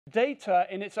data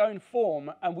in its own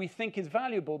form and we think is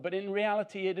valuable, but in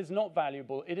reality it is not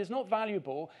valuable. It is not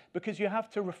valuable because you have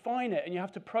to refine it and you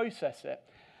have to process it.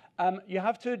 You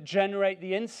have to generate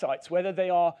the insights, whether they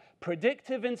are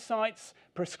predictive insights,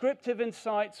 prescriptive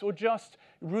insights, or just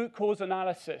root cause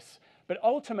analysis. But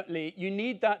ultimately, you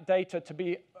need that data to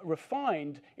be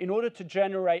refined in order to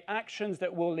generate actions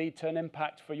that will lead to an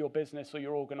impact for your business or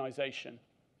your organization.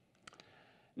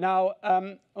 Now,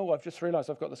 oh, I've just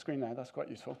realized I've got the screen there. That's quite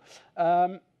useful.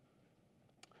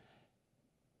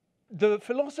 The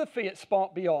philosophy at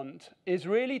SparkBeyond is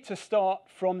really to start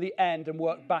from the end and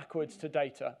work backwards to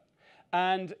data.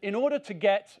 And in order to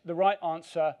get the right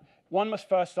answer, one must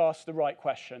first ask the right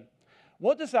question.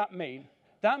 What does that mean?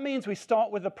 That means we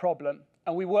start with a problem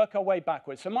and we work our way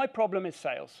backwards. So my problem is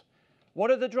sales.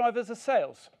 What are the drivers of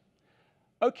sales?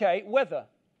 Okay, weather.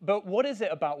 But what is it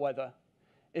about weather?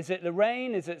 Is it the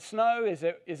rain? Is it snow? Is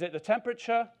it the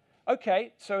temperature?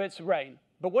 Okay, so it's rain.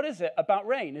 But what is it about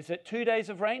rain? Is it 2 days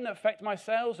of rain that affect my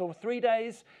sales, or 3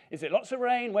 days? Is it lots of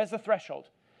rain? Where's the threshold?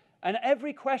 And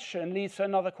every question leads to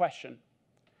another question.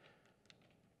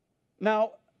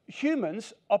 Now,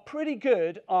 humans are pretty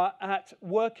good at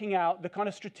working out the kind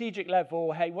of strategic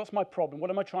level, hey, what's my problem? What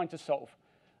am I trying to solve?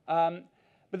 But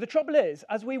the trouble is,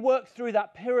 as we work through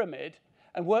that pyramid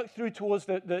and work through towards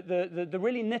the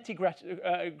really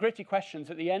nitty-gritty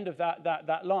questions at the end of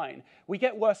that line, we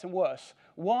get worse and worse.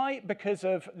 Why? Because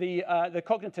of the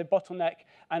cognitive bottleneck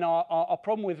and our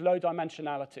problem with low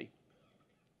dimensionality.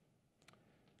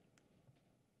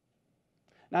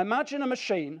 Now imagine a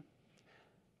machine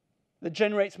that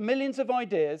generates millions of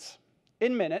ideas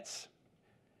in minutes,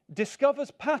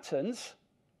 discovers patterns,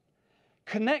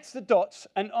 connects the dots,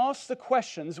 and asks the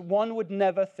questions one would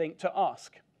never think to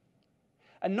ask.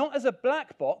 And not as a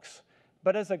black box,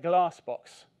 but as a glass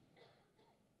box.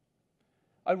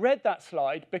 I read that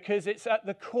slide because it's at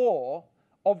the core,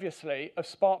 obviously, of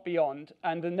SparkBeyond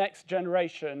and the next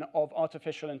generation of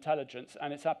artificial intelligence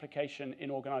and its application in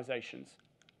organizations.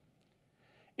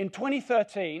 In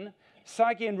 2013,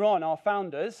 Sagi and Ron, our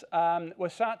founders, were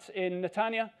sat in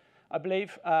Netanya, I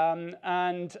believe,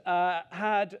 and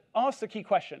had asked the key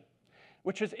question,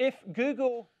 which was if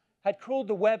Google had crawled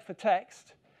the web for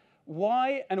text,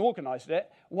 why, and organized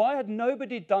it, why had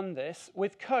nobody done this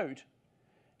with code?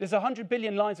 There's 100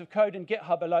 billion lines of code in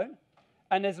GitHub alone,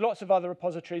 and there's lots of other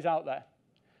repositories out there.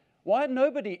 Why had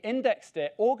nobody indexed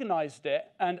it, organized it,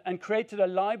 and created a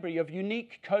library of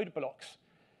unique code blocks?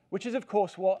 Which is, of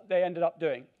course, what they ended up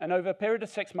doing. And over a period of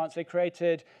 6 months, they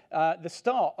created the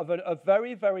start of a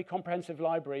very, very comprehensive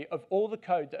library of all the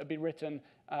code that had been written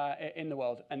in the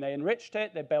world. And they enriched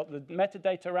it. They built the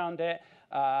metadata around it.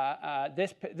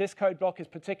 This code block is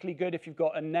particularly good if you've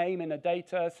got a name in a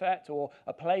data set or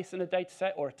a place in a data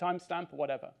set or a timestamp or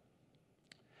whatever.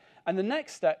 And the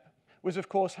next step was, of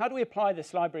course, how do we apply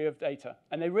this library of data?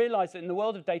 And they realized that in the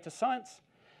world of data science,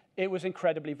 it was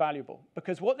incredibly valuable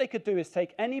because what they could do is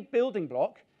take any building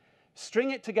block,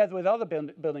 string it together with other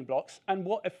building blocks, and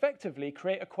effectively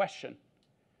create a question.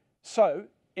 So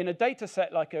in a data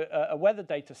set like a weather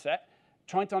data set,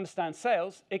 trying to understand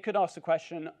sales, it could ask the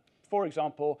question, for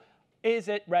example, is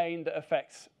it rain that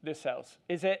affects the sales?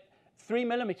 Is it 3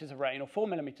 millimeters of rain or 4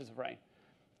 millimeters of rain?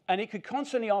 And it could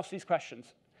constantly ask these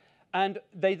questions. And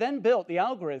they then built the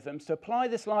algorithms to apply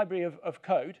this library of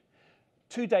code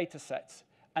to data sets.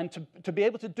 And to be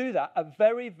able to do that at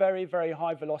very, very, very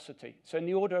high velocity, so in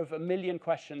the order of 1 million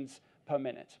questions per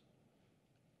minute.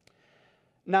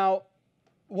 Now,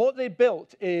 what they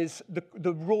built is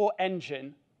the raw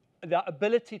engine, that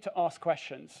ability to ask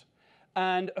questions.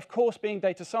 And of course, being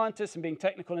data scientists and being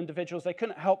technical individuals, they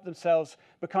couldn't help themselves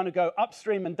but kind of go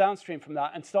upstream and downstream from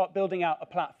that and start building out a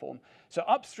platform. So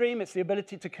upstream, it's the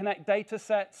ability to connect data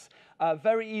sets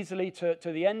very easily to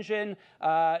the engine.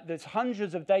 There's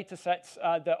hundreds of data sets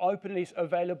that are openly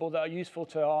available that are useful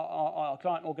to our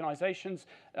client organizations,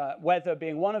 weather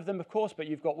being one of them, of course, but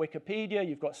you've got Wikipedia,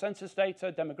 you've got census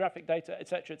data, demographic data, et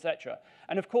cetera, et cetera.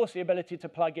 And of course, the ability to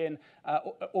plug in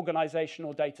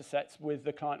organizational data sets with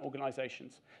the client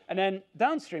organizations. And then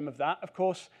downstream of that, of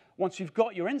course, once you've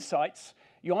got your insights,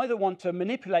 you either want to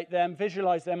manipulate them,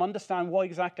 visualize them, understand what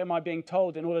exactly am I being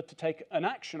told in order to take an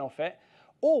action off it,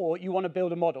 or you want to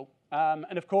build a model.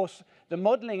 And of course, the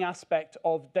modeling aspect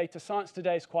of data science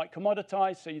today is quite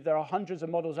commoditized, so there are hundreds of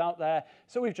models out there,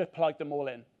 so we've just plugged them all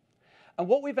in. And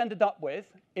what we've ended up with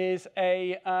is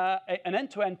an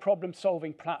end-to-end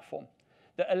problem-solving platform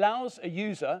that allows a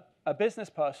user, a business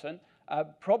person,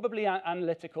 probably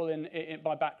analytical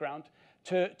by background,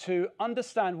 to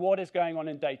understand what is going on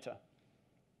in data.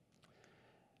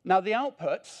 Now, the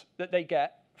outputs that they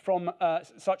get from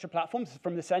such a platform,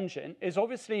 from this engine, is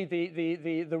obviously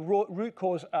the root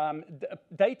cause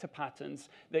data patterns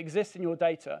that exist in your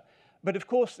data. But of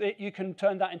course, you can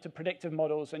turn that into predictive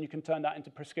models, and you can turn that into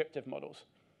prescriptive models.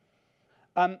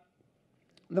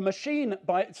 The machine,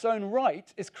 by its own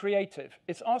right, is creative.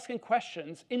 It's asking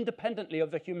questions independently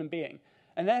of the human being.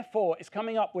 And therefore, it's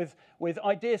coming up with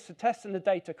ideas to test in the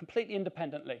data completely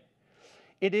independently.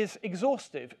 It is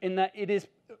exhaustive in that it is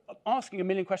asking 1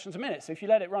 million questions a minute. So if you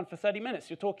let it run for 30 minutes,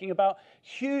 you're talking about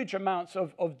huge amounts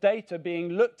of data being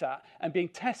looked at and being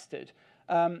tested.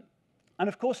 And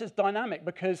of course, it's dynamic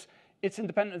because it's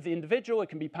independent of the individual. It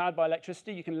can be powered by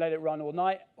electricity. You can let it run all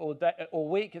night, all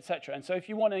week, etc. And so if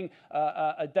you're wanting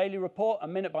a daily report, a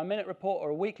minute-by-minute report, or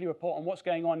a weekly report on what's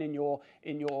going on in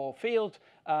your field,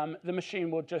 the machine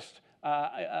will just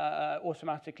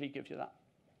automatically give you that.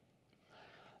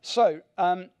 So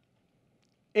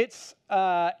it's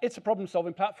a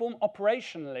problem-solving platform.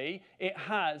 Operationally, it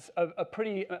has a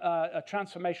pretty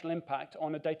transformational impact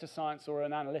on a data science or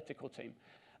an analytical team.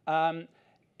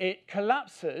 It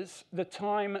collapses the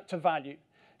time to value.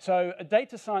 So a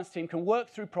data science team can work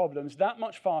through problems that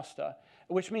much faster,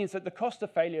 which means that the cost of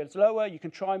failure is lower. You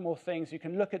can try more things. You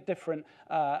can look at different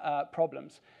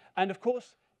problems. And of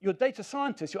course, your data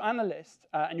scientist, your analyst,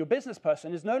 and your business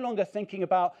person is no longer thinking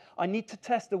about, I need to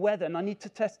test the weather, and I need to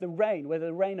test the rain, whether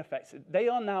the rain affects it. They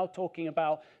are now talking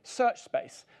about search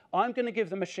space. I'm going to give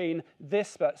the machine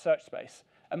this search space.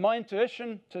 And my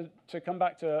intuition, to come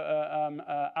back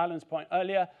to Alan's point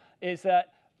earlier, is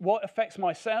that what affects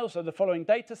my sales are the following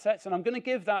data sets, and I'm going to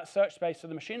give that search space to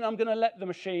the machine, and I'm going to let the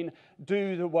machine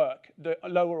do the work, the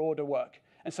lower order work.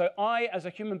 And so I, as a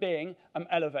human being, am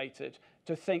elevated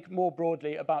to think more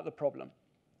broadly about the problem.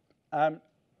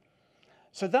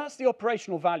 So that's the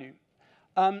operational value.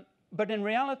 But in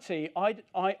reality,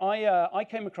 I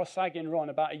came across Janvrin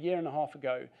about 1.5 years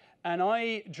ago, and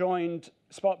I joined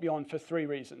SparkBeyond for 3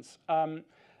 reasons.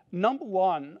 Number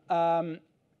one,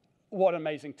 what an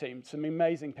amazing team, some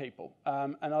amazing people.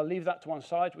 And I'll leave that to one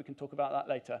side. We can talk about that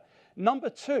later.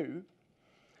 Number 2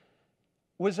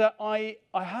 was that I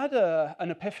had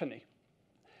an epiphany.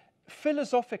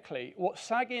 Philosophically, what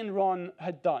Janvrin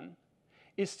had done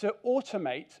is to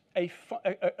automate a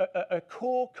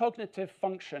core cognitive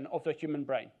function of the human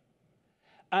brain.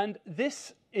 And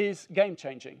this is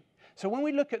game-changing. So when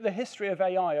we look at the history of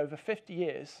AI over 50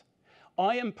 years,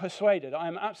 I am persuaded, I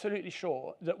am absolutely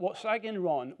sure, that what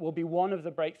Janvrin will be one of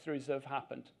the breakthroughs that have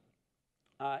happened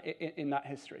in that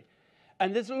history.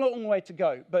 And there's a long way to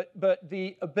go, but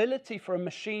the ability for a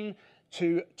machine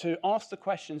to ask the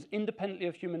questions independently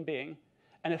of human being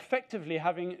and effectively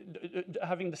having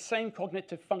the same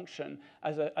cognitive function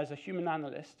as a human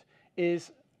analyst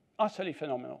is utterly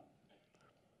phenomenal.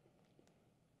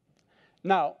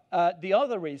 Now, the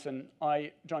other reason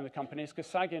I joined the company is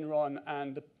because Janvrin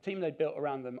and the team they built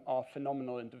around them are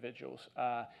phenomenal individuals.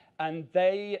 And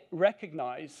they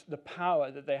recognize the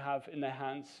power that they have in their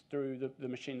hands through the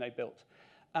machine they built.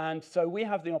 And so we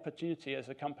have the opportunity as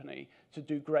a company to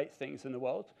do great things in the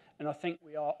world. And I think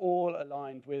we are all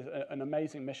aligned with an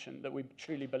amazing mission that we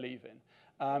truly believe in.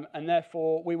 And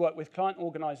therefore, we work with client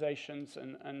organizations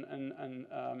and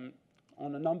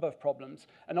on a number of problems.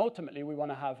 And ultimately, we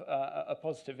want to have a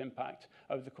positive impact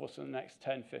over the course of the next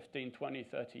 10, 15, 20,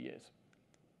 30 years.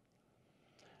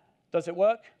 Does it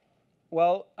work?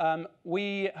 Well,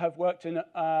 we have worked in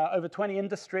over 20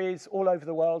 industries all over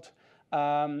the world.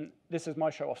 This is my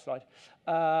show-off slide.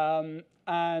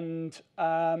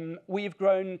 We've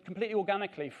grown completely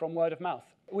organically from word of mouth.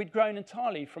 We've grown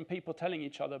entirely from people telling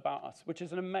each other about us, which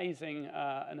is an amazing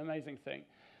thing.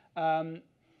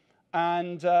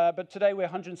 But today we're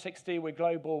 160, we're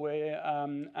global,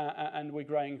 and we're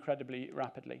growing incredibly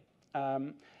rapidly.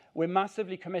 We're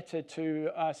massively committed to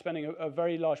spending a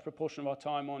very large proportion of our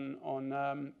time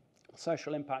on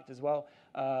social impact as well.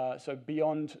 So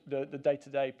beyond the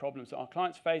day-to-day problems that our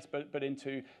clients face, but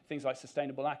into things like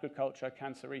sustainable agriculture,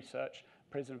 cancer research,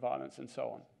 prison violence, and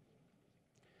so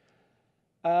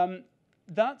on.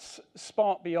 That's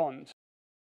SparkBeyond.